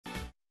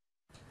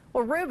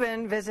Well,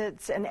 Ruben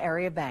visits an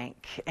area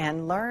bank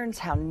and learns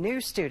how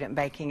new Student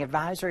Banking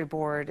Advisory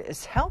Board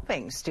is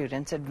helping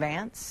students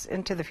advance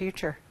into the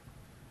future.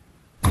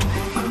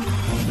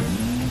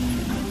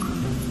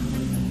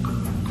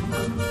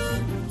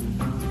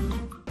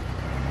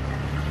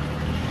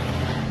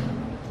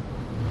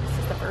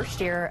 First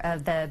year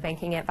of the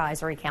Banking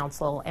Advisory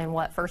Council, and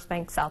what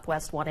FirstBank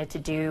Southwest wanted to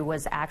do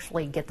was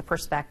actually get the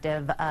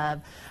perspective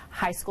of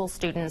high school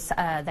students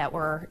that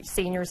were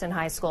seniors in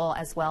high school,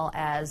 as well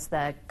as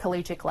the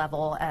collegiate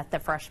level at the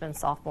freshman,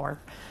 sophomore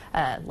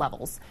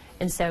levels.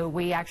 And so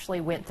we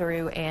actually went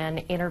through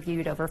and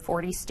interviewed over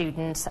 40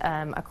 students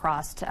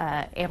across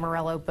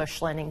Amarillo,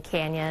 Bushland, and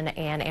Canyon,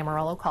 and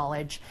Amarillo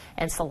College,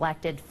 and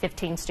selected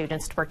 15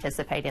 students to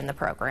participate in the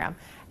program.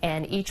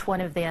 And each one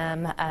of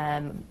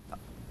them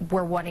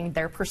we're wanting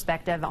their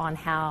perspective on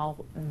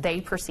how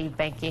they perceive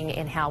banking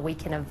and how we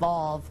can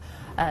evolve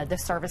the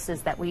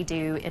services that we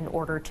do in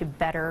order to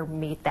better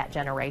meet that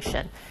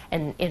generation.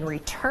 And in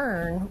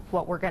return,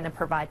 what we're going to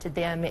provide to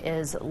them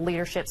is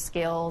leadership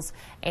skills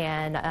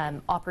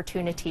and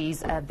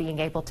opportunities of being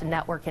able to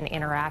network and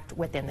interact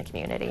within the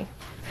community.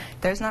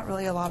 There's not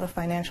really a lot of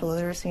financial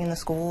literacy in the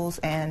schools,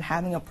 and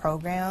having a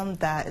program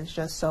that is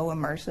just so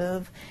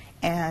immersive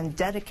and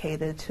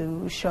dedicated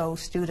to show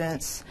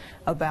students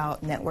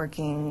about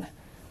networking,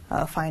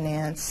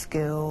 finance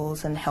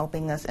skills, and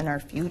helping us in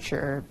our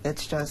future.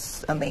 It's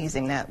just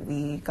amazing that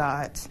we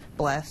got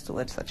blessed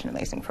with such an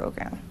amazing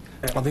program.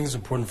 I think it's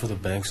important for the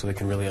bank so they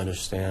can really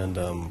understand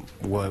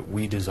what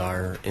we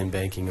desire in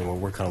banking and what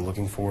we're kind of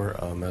looking for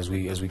as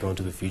we go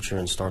into the future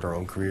and start our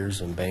own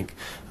careers in bank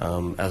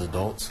as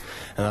adults.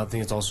 And I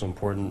think it's also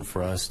important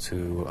for us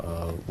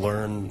to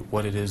learn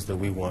what it is that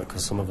we want,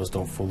 because some of us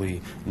don't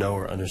fully know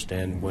or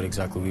understand what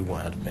exactly we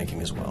want out of banking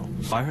as well.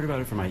 I heard about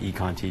it from my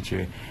econ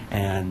teacher,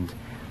 and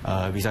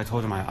because I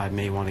told him I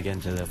may want to get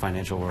into the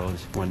financial world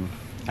when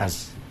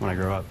I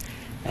grow up.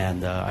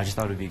 And I just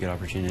thought it would be a good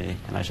opportunity,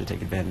 and I should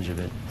take advantage of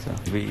it. So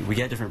we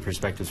get different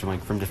perspectives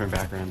from different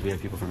backgrounds. We have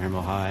people from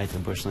Amarillo High to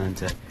Bushland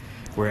to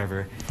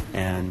wherever,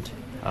 and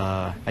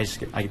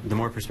the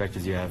more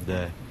perspectives you have,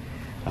 the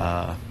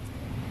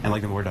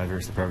more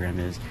diverse the program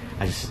is,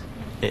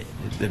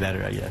 the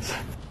better, I guess.